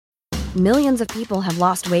Millions of people have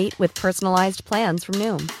lost weight with personalized plans from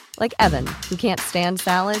Noom. Like Evan, who can't stand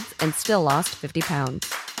salads and still lost 50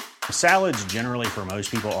 pounds. Salads generally for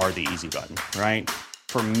most people are the easy button, right?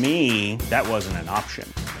 For me, that wasn't an option.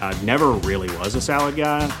 I never really was a salad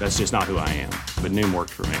guy. That's just not who I am. But Noom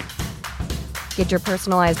worked for me. Get your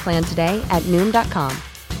personalized plan today at Noom.com.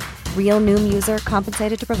 Real Noom user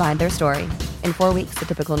compensated to provide their story. In 4 weeks, the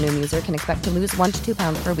typical Noom user can expect to lose 1 to 2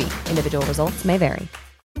 pounds per week. Individual results may vary.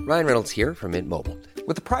 Ryan Reynolds here from Mint Mobile.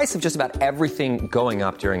 With the price of just about everything going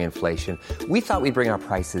up during inflation, we thought we'd bring our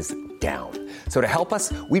prices down. So to help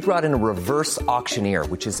us, we brought in a reverse auctioneer,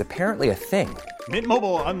 which is apparently a thing. Mint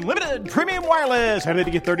Mobile Unlimited Premium Wireless. How to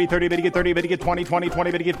get 30, 30, bit to get 30, bit to get 20, 20,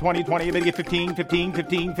 20, bit to get 20, 20, bit to get 15, 15,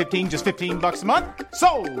 15, 15, just $15 a month?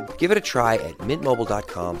 Sold! Give it a try at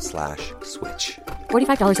mintmobile.com/switch.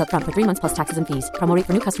 $45 up front for 3 months plus taxes and fees. Promo rate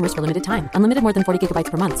for new customers for limited time. Unlimited more than 40 gigabytes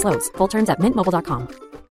per month. Slows full terms at mintmobile.com.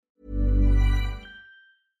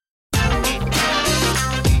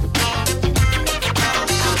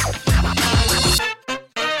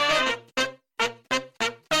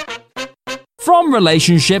 From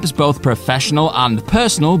relationships, both professional and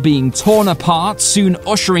personal, being torn apart, soon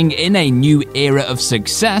ushering in a new era of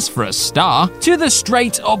success for a star, to the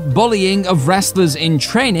straight-up bullying of wrestlers in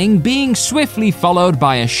training being swiftly followed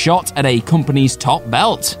by a shot at a company's top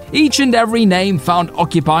belt. Each and every name found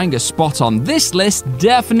occupying a spot on this list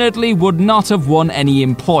definitely would not have won any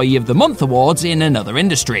Employee of the Month awards in another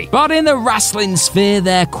industry. But in the wrestling sphere,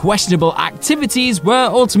 their questionable activities were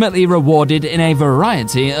ultimately rewarded in a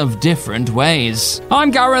variety of different ways.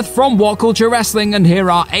 I'm Gareth from What Culture Wrestling, and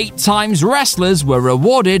here are 8 times wrestlers were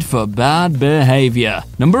rewarded for bad behavior.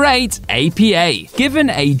 Number 8, APA,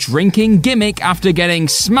 given a drinking gimmick after getting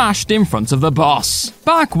smashed in front of the boss.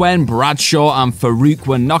 Back when Bradshaw and Farouk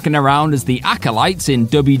were knocking around as the acolytes in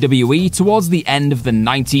WWE towards the end of the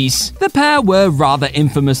 90s, the pair were rather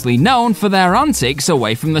infamously known for their antics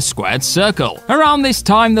away from the squared circle. Around this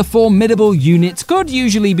time, the formidable unit could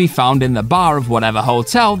usually be found in the bar of whatever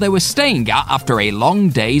hotel they were staying at after a long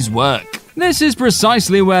day's work. This is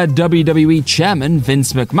precisely where WWE Chairman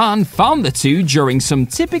Vince McMahon found the two during some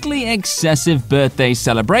typically excessive birthday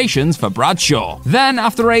celebrations for Bradshaw. Then,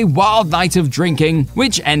 after a wild night of drinking,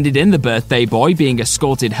 which ended in the birthday boy being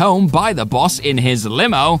escorted home by the boss in his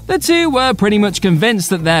limo, the two were pretty much convinced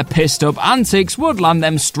that their pissed-up antics would land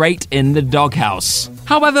them straight in the doghouse.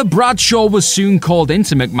 However, Bradshaw was soon called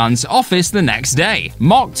into McMahon's office the next day,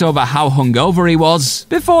 mocked over how hungover he was,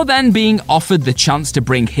 before then being offered the chance to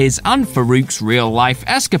bring his and Farouk's real-life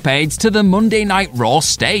escapades to the Monday Night Raw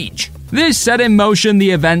stage. This set in motion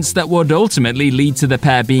the events that would ultimately lead to the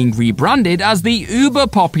pair being rebranded as the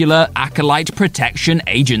uber-popular Acolyte Protection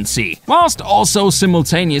Agency, whilst also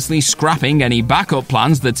simultaneously scrapping any backup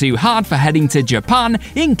plans the two had for heading to Japan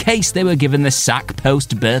in case they were given the sack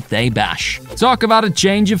post-birthday bash. Talk about a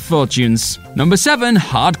change of fortunes. Number 7,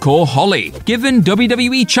 Hardcore Holly, given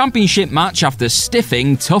WWE Championship match after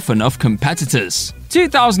stiffing Tough Enough competitors.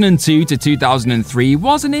 2002 to 2003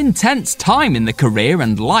 was an intense time in the career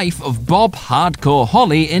and life of Bob Hardcore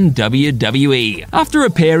Holly in WWE. After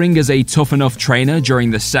appearing as a Tough Enough trainer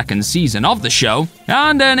during the second season of the show,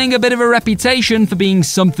 and earning a bit of a reputation for being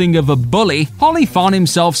something of a bully, Holly found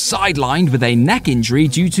himself sidelined with a neck injury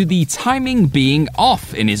due to the timing being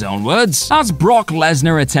off, in his own words, as Brock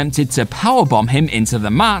Lesnar attempted to powerbomb him into the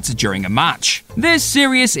mat during a match. This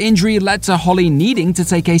serious injury led to Holly needing to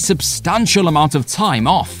take a substantial amount of time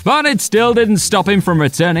off, but it still didn't stop him from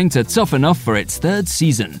returning to Tough Enough for its third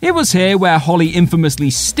season. It was here where Holly infamously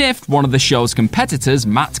stiffed one of the show's competitors,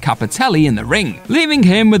 Matt Cappotelli, in the ring, leaving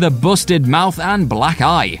him with a busted mouth and black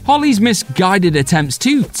eye. Holly's misguided attempts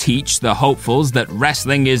to teach the hopefuls that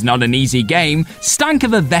wrestling is not an easy game stank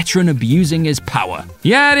of a veteran abusing his power.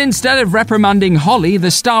 Yet instead of reprimanding Holly,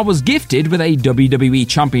 the star was gifted with a WWE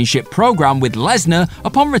Championship program with Lesnar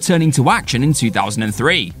upon returning to action in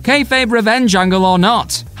 2003. Kayfabe revenge angle or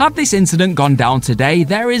not, had this incident gone down today,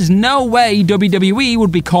 there is no way WWE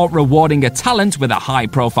would be caught rewarding a talent with a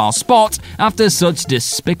high-profile spot after such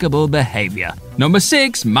despicable behavior. Number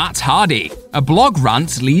 6, Matt Hardy. A blog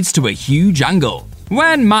rant leads to a huge angle.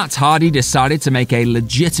 When Matt Hardy decided to make a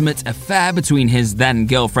legitimate affair between his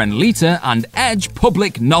then-girlfriend Lita and Edge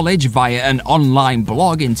public knowledge via an online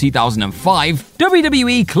blog in 2005,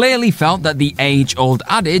 WWE clearly felt that the age-old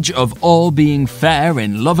adage of all being fair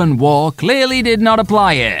in love and war clearly did not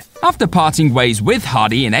apply here. After parting ways with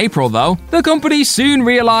Hardy in April, though, the company soon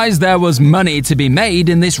realized there was money to be made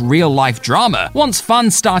in this real-life drama once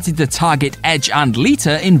fans started to target Edge and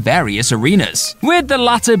Lita in various arenas, with the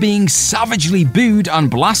latter being savagely booed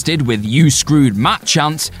and blasted with "You screwed Matt"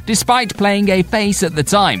 chants despite playing a face at the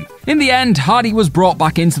time. In the end, Hardy was brought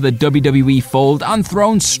back into the WWE fold and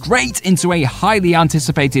thrown straight into a highly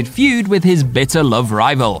anticipated feud with his bitter love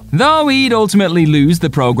rival. Though he'd ultimately lose the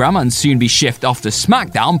program and soon be shifted off to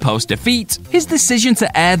SmackDown post-defeat, his decision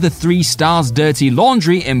to air the 3 Stars' dirty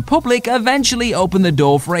laundry in public eventually opened the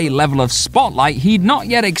door for a level of spotlight he'd not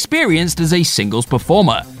yet experienced as a singles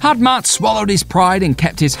performer. Had Matt swallowed his pride and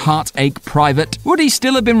kept his heartache private, would he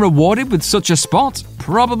still have been rewarded with such a spot?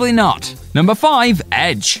 Probably not. Number 5,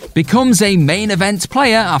 Edge becomes a main event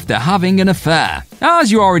player after having an affair.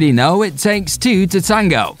 As you already know, it takes 2 to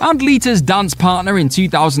tango, and Lita's dance partner in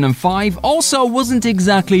 2005 also wasn't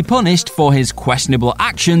exactly punished for his questionable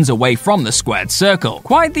actions away from the squared circle.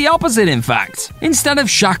 Quite the opposite, in fact. Instead of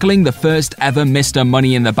shackling the first ever Mr.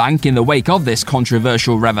 Money in the Bank in the wake of this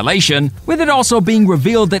controversial revelation, with it also being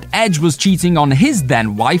revealed that Edge was cheating on his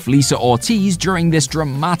then wife Lisa Ortiz during this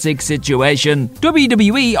dramatic situation,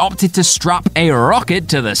 WWE opted to strap a rocket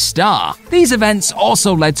to the star. These events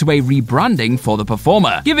also led to a rebranding for the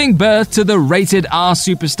performer, giving birth to the rated R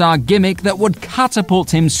superstar gimmick that would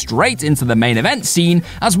catapult him straight into the main event scene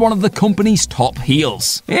as one of the company's top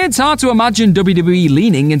heels. It's hard to imagine WWE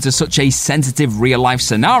leaning into such a sensitive real-life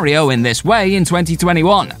scenario in this way in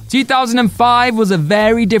 2021. 2005 was a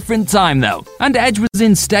very different time though, and Edge was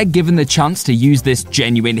instead given the chance to use this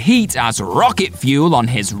genuine heat as rocket fuel on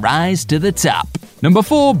his rise to the top. Number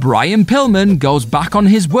 4, Brian Pillman goes back on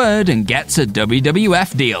his word and gets a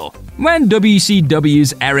WWF deal. When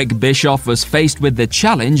WCW's Eric Bischoff was faced with the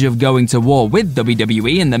challenge of going to war with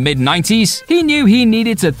WWE in the mid-90s, he knew he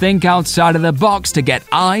needed to think outside of the box to get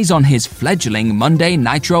eyes on his fledgling Monday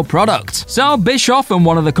Nitro product. So Bischoff and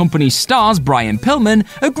one of the company's stars, Brian Pillman,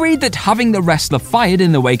 agreed that having the wrestler fired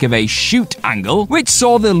in the wake of a shoot angle, which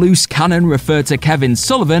saw the loose cannon refer to Kevin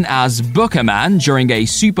Sullivan as Bookerman during a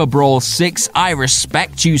Super Brawl 6 I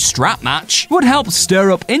Respect You strap match, would help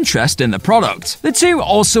stir up interest in the product. The two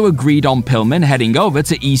also agreed on Pillman heading over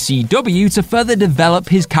to ECW to further develop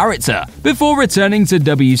his character, before returning to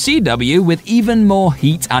WCW with even more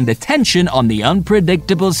heat and attention on the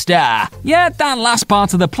unpredictable star. Yet that last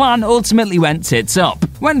part of the plan ultimately went tits up,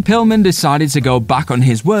 when Pillman decided to go back on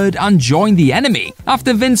his word and join the Enemy,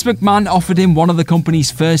 after Vince McMahon offered him one of the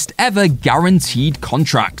company's first ever guaranteed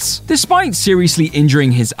contracts. Despite seriously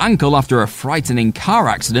injuring his ankle after a frightening car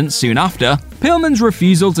accident soon after, Pillman's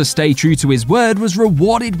refusal to stay true to his word was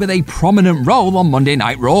rewarded with a prominent role on Monday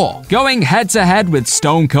Night Raw, going head-to-head with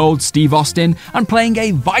Stone Cold Steve Austin and playing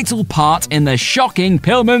a vital part in the shocking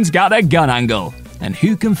Pillman's Got a Gun angle. And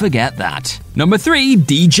who can forget that? Number 3,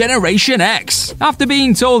 D-Generation X. After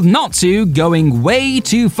being told not to, going way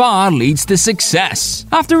too far leads to success.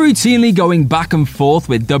 After routinely going back and forth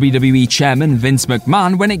with WWE Chairman Vince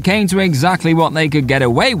McMahon when it came to exactly what they could get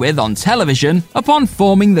away with on television, upon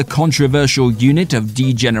forming the controversial unit of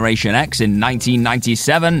D-Generation X in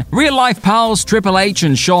 1997, real-life pals Triple H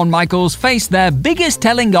and Shawn Michaels faced their biggest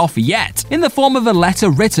telling off yet, in the form of a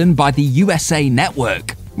letter written by the USA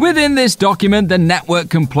Network. Within this document, the network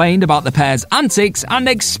complained about the pair's antics and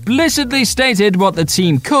explicitly stated what the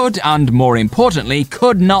team could and, more importantly,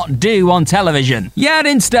 could not do on television. Yet,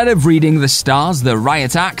 instead of reading the stars the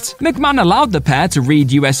riot act, McMahon allowed the pair to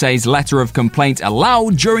read USA's letter of complaint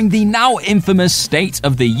aloud during the now infamous State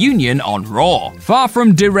of the Union on Raw. Far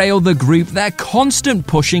from derail the group, their constant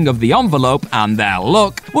pushing of the envelope and their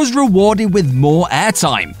look was rewarded with more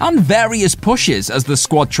airtime and various pushes as the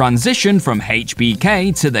squad transitioned from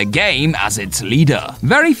HBK to the Game as its leader.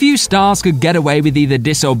 Very few stars could get away with either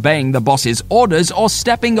disobeying the boss's orders or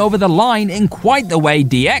stepping over the line in quite the way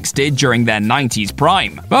DX did during their 90s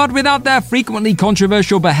prime. But without their frequently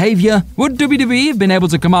controversial behavior, would WWE have been able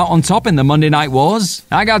to come out on top in the Monday Night Wars?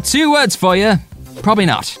 I got 2 words for you. Probably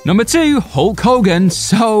not. Number 2, Hulk Hogan,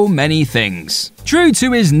 so many things. True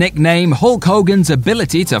to his nickname, Hulk Hogan's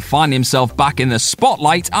ability to find himself back in the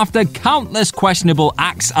spotlight after countless questionable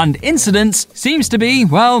acts and incidents seems to be,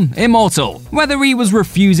 well, immortal. Whether he was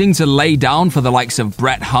refusing to lay down for the likes of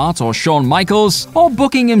Bret Hart or Shawn Michaels, or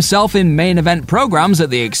booking himself in main event programs at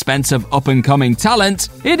the expense of up-and-coming talent,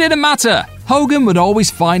 it didn't matter. Hogan would always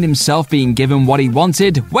find himself being given what he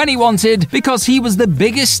wanted, when he wanted, because he was the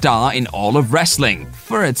biggest star in all of wrestling,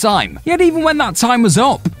 for a time. Yet even when that time was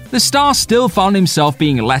up, the star still found himself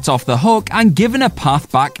being let off the hook and given a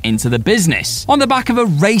path back into the business, on the back of a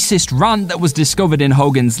racist rant that was discovered in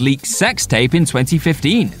Hogan's leaked sex tape in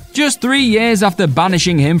 2015. Just 3 years after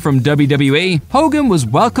banishing him from WWE, Hogan was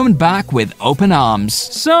welcomed back with open arms.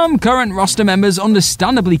 Some current roster members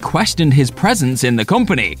understandably questioned his presence in the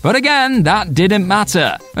company, but again, that didn't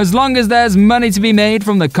matter. As long as there's money to be made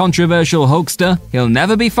from the controversial Hulkster, he'll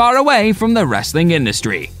never be far away from the wrestling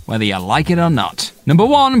industry, whether you like it or not. Number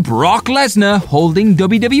 1, Brock Lesnar holding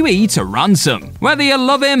WWE to ransom. Whether you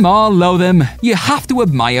love him or loathe him, you have to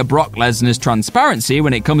admire Brock Lesnar's transparency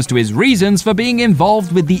when it comes to his reasons for being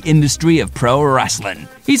involved with the industry of pro wrestling.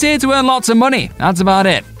 He's here to earn lots of money, that's about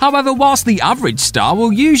it. However, whilst the average star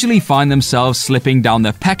will usually find themselves slipping down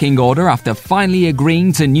the pecking order after finally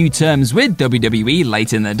agreeing to new terms with WWE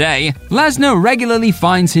late in the day, Lesnar regularly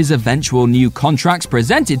finds his eventual new contracts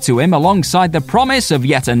presented to him alongside the promise of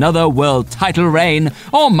yet another world title reign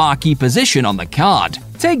or marquee position on the card.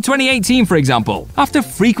 Take 2018, for example. After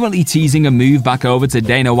frequently teasing a move back over to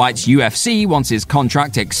Dana White's UFC once his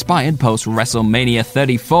contract expired post-WrestleMania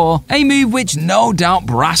 34, a move which no doubt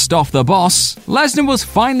brassed off the boss, Lesnar was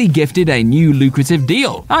finally gifted a new lucrative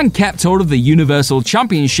deal and kept hold of the Universal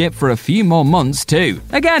Championship for a few more months too.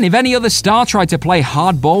 Again, if any other star tried to play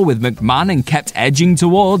hardball with McMahon and kept edging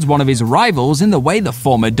towards one of his rivals in the way the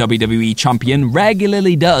former WWE champion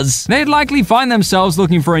regularly does, they'd likely find themselves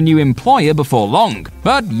looking for a new employer before long.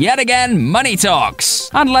 But yet again, money talks,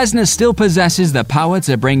 and Lesnar still possesses the power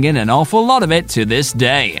to bring in an awful lot of it to this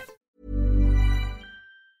day.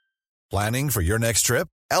 Planning for your next trip?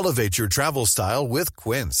 Elevate your travel style with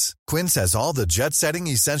Quince. Quince has all the jet-setting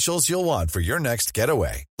essentials you'll want for your next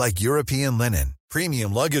getaway, like European linen,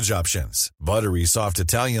 premium luggage options, buttery soft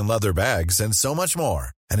Italian leather bags, and so much more.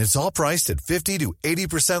 And it's all priced at 50 to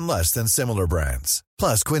 80% less than similar brands.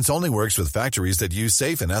 Plus, Quince only works with factories that use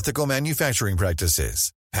safe and ethical manufacturing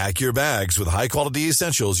practices. Pack your bags with high-quality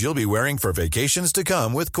essentials you'll be wearing for vacations to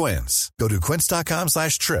come with Quince. Go to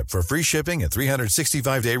quince.com/trip for free shipping and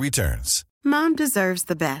 365-day returns. Mom deserves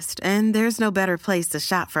the best, and there's no better place to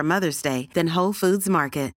shop for Mother's Day than Whole Foods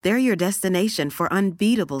Market. They're your destination for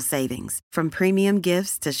unbeatable savings, from premium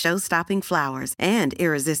gifts to show-stopping flowers and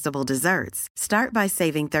irresistible desserts. Start by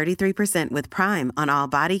saving 33% with Prime on all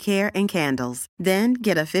body care and candles. Then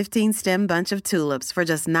get a 15-stem bunch of tulips for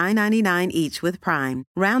just $9.99 each with Prime.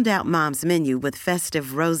 Round out Mom's menu with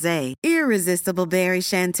festive rosé, irresistible berry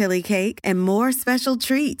chantilly cake, and more special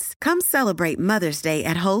treats. Come celebrate Mother's Day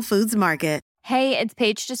at Whole Foods Market. Hey, it's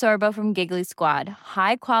Paige DeSorbo from Giggly Squad.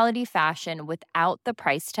 High quality fashion without the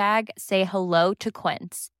price tag. Say hello to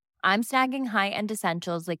Quince. I'm snagging high-end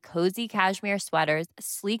essentials like cozy cashmere sweaters,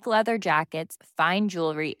 sleek leather jackets, fine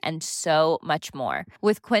jewelry, and so much more.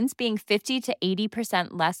 With Quince being 50 to 80%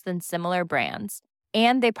 less than similar brands.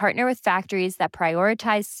 And they partner with factories that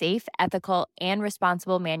prioritize safe, ethical, and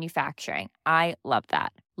responsible manufacturing. I love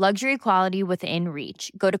that. Luxury quality within reach.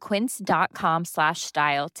 Go to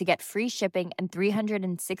quince.com/style to get free shipping and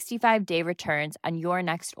 365-day returns on your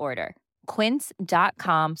next order.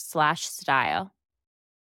 Quince.com/style.